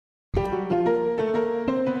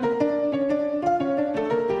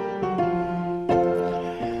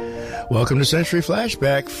Welcome to Century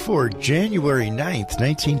Flashback for January 9th,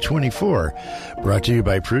 1924. Brought to you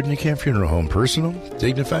by Prudent Camp Funeral Home. Personal,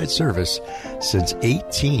 dignified service since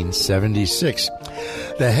 1876.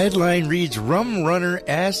 The headline reads, Rum Runner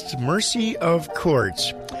Asked Mercy of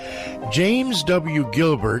Courts. James W.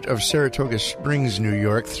 Gilbert of Saratoga Springs, New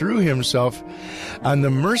York, threw himself on the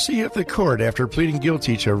mercy of the court after pleading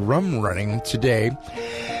guilty to rum running today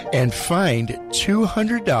and fined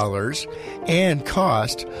 $200 and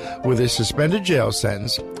cost with a suspended jail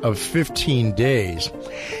sentence of 15 days.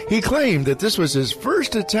 He claimed that this was his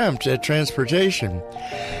first attempt at transportation.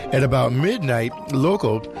 At about midnight,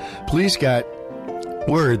 local police got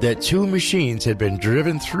word that two machines had been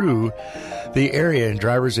driven through the area and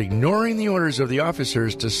drivers ignoring the orders of the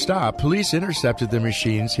officers to stop. Police intercepted the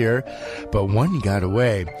machines here, but one got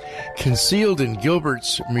away. Concealed in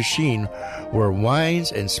Gilbert's machine were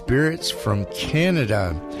wines and spirits from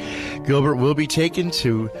Canada. Gilbert will be taken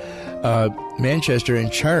to Manchester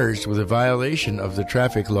and charged with a violation of the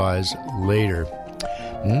traffic laws later.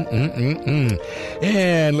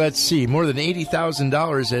 And let's see, more than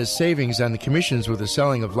 $80,000 as savings on the commissions with the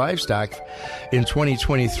selling of livestock in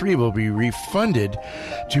 2023 will be refunded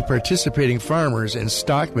to participating farmers and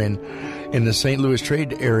stockmen in the St. Louis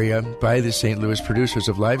trade area by the St. Louis Producers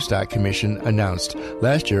of Livestock Commission announced.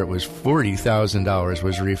 Last year it was $40,000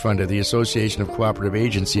 was refunded. The Association of Cooperative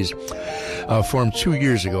Agencies formed 2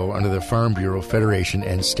 years ago under the Farm Bureau Federation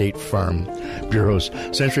and State Farm Bureaus.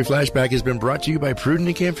 Century Flashback has been brought to you by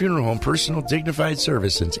Prudent Camp Funeral Home. Personal, dignified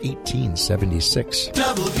service since 1876.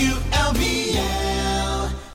 WLB